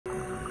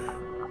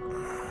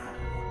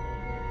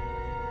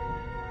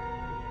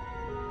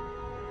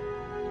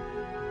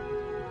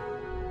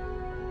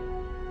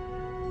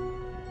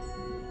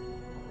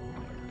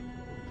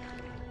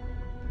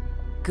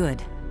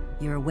Good.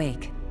 You're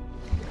awake.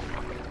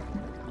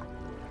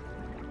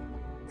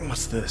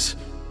 What's this?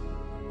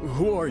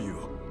 Who are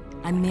you?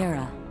 I'm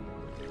Mira,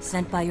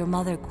 sent by your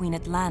mother, Queen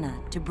Atlanta,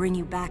 to bring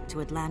you back to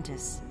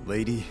Atlantis.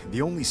 Lady,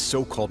 the only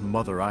so-called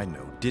mother I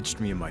know ditched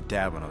me and my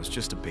dad when I was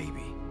just a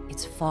baby.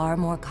 It's far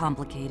more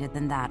complicated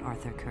than that,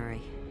 Arthur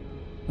Curry.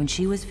 When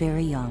she was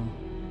very young,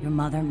 your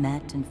mother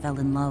met and fell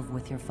in love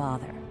with your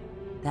father.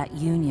 That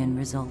union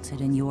resulted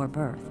in your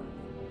birth,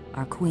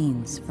 our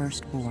queen's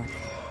firstborn.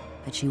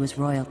 But she was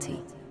royalty,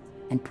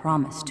 and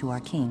promised to our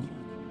king.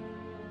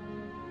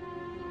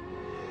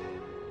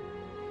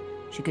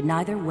 She could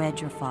neither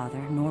wed your father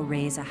nor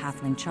raise a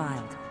halfling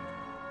child.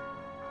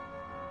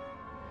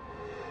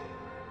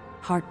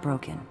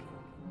 Heartbroken,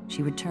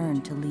 she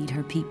returned to lead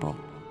her people.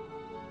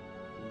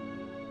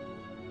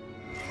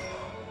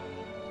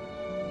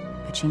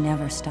 But she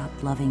never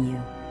stopped loving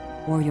you,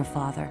 or your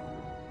father.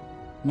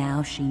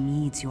 Now she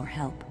needs your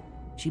help.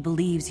 She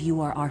believes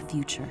you are our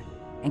future,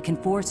 and can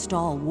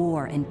forestall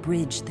war and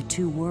bridge the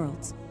two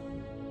worlds.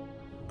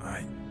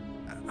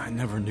 I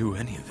never knew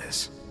any of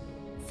this.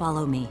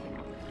 Follow me.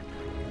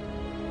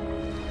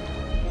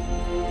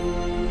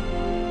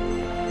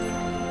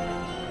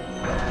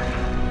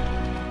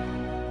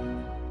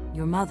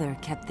 Your mother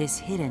kept this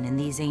hidden in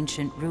these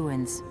ancient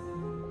ruins.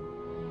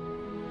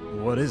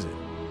 What is it?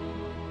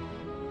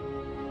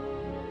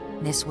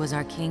 This was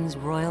our king's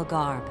royal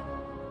garb.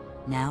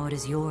 Now it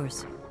is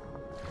yours.